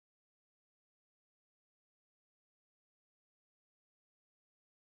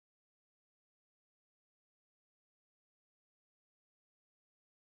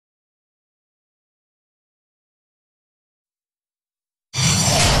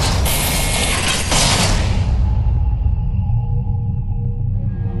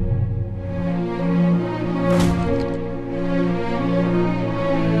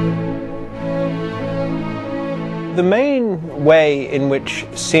way in which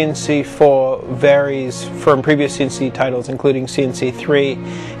CNC4 varies from previous CNC titles, including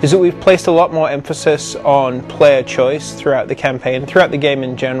CNC3, is that we've placed a lot more emphasis on player choice throughout the campaign, throughout the game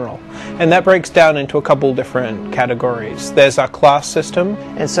in general. And that breaks down into a couple different categories. There's our class system.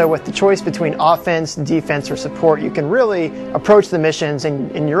 And so with the choice between offense, defense, or support, you can really approach the missions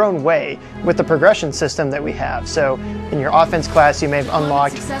in your own way with the progression system that we have. So in your offense class, you may have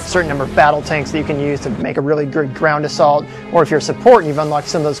unlocked a certain number of battle tanks that you can use to make a really good ground assault. Or if you're support and you've unlocked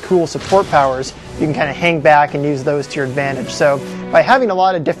some of those cool support powers, you can kind of hang back and use those to your advantage. So by having a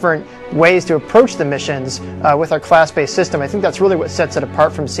lot of different ways to approach the missions with our class-based system, I think that's really what sets it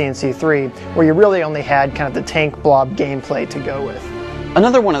apart from CNC3, where you really only had kind of the tank blob gameplay to go with.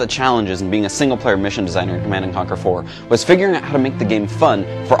 Another one of the challenges in being a single-player mission designer in Command & Conquer 4 was figuring out how to make the game fun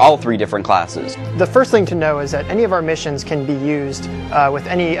for all three different classes. The first thing to know is that any of our missions can be used with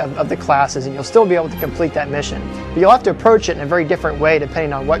any of the classes, and you'll still be able to complete that mission. But you'll have to approach it in a very different way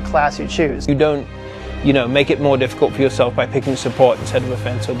depending on what class you choose. You don't, make it more difficult for yourself by picking support instead of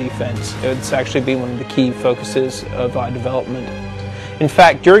offense or defense. It's actually been one of the key focuses of our development. In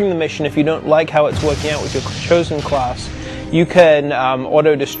fact, during the mission, if you don't like how it's working out with your chosen class, you can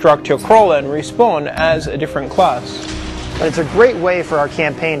auto-destruct your crawler and respawn as a different class. But it's a great way for our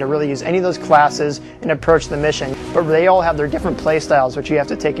campaign to really use any of those classes and approach the mission, but they all have their different play styles which you have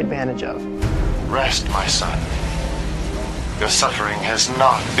to take advantage of. Rest, my son. Your suffering has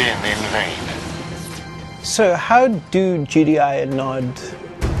not been in vain. So how do GDI and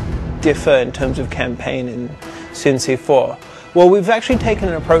Nod differ in terms of campaign in CNC4? Well, we've actually taken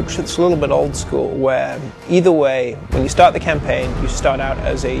an approach that's a little bit old school, where either way, when you start the campaign, you start out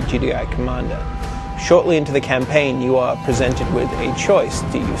as a GDI commander. Shortly into the campaign, you are presented with a choice.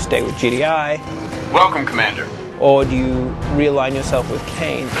 Do you stay with GDI? Welcome, Commander. Or do you realign yourself with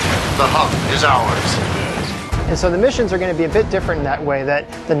Kane? The hunt is ours. And so the missions are going to be a bit different in that way, that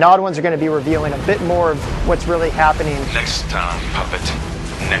the Nod ones are going to be revealing a bit more of what's really happening. Next time, puppet.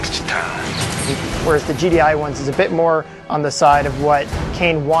 Next time. Whereas the GDI ones is a bit more on the side of what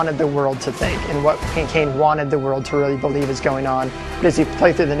Kane wanted the world to think and what Kane wanted the world to really believe is going on. But as you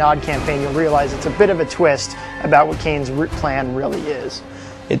play through the Nod campaign, you'll realize it's a bit of a twist about what Kane's plan really is.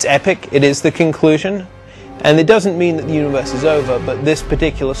 It's epic, it is the conclusion, and it doesn't mean that the universe is over, but this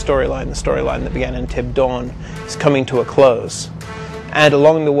particular storyline, the storyline that began in Tib Dawn, is coming to a close. And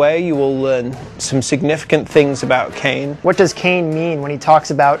along the way, you will learn some significant things about Kane. What does Kane mean when he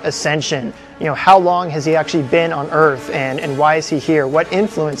talks about ascension? How long has he actually been on Earth, and why is he here? What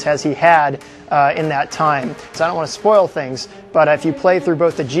influence has he had in that time? So I don't want to spoil things, but if you play through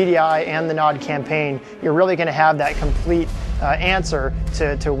both the GDI and the Nod campaign, you're really going to have that complete answer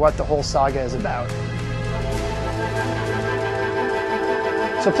to what the whole saga is about.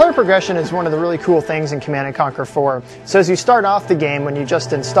 So player progression is one of the really cool things in Command & Conquer 4. So as you start off the game, when you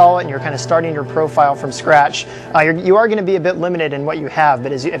just install it and you're kind of starting your profile from scratch, you are going to be a bit limited in what you have.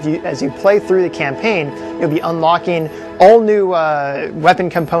 But as you play through the campaign, you'll be unlocking all new weapon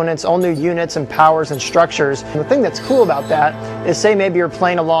components, all new units and powers and structures. And the thing that's cool about that is, say maybe you're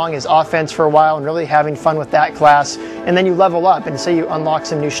playing along as offense for a while and really having fun with that class, and then you level up and say you unlock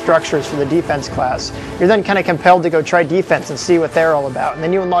some new structures for the defense class. You're then kind of compelled to go try defense and see what they're all about. And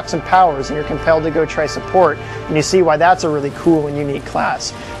then you unlock some powers and you're compelled to go try support, and you see why that's a really cool and unique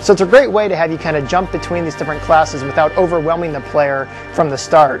class. So it's a great way to have you kind of jump between these different classes without overwhelming the player from the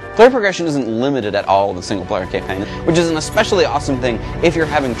start. Player progression isn't limited at all in the single-player campaign, which is an especially awesome thing if you're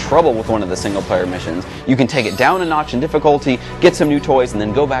having trouble with one of the single-player missions. You can take it down a notch in difficulty, get some new toys, and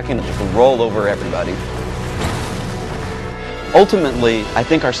then go back in and just roll over everybody. Ultimately, I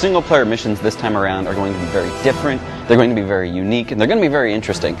think our single-player missions this time around are going to be very different, they're going to be very unique, and they're going to be very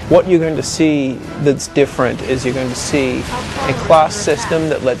interesting. What you're going to see that's different is you're going to see a class system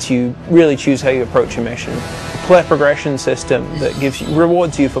that lets you really choose how you approach a mission, a player progression system that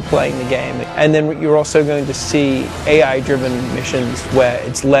rewards you for playing the game, and then you're also going to see AI-driven missions where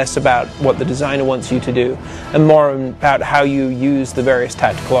it's less about what the designer wants you to do and more about how you use the various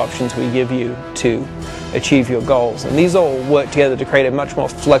tactical options we give you to achieve your goals. And these all work together to create a much more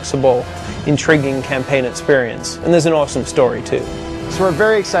flexible, intriguing campaign experience. And there's an awesome story too. So we're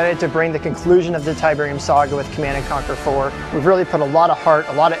very excited to bring the conclusion of the Tiberium saga with Command & Conquer 4. We've really put a lot of heart,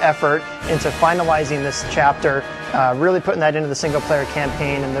 a lot of effort into finalizing this chapter, really putting that into the single player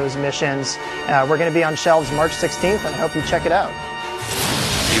campaign and those missions. We're going to be on shelves March 16th, and I hope you check it out.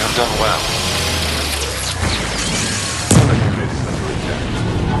 You have done well.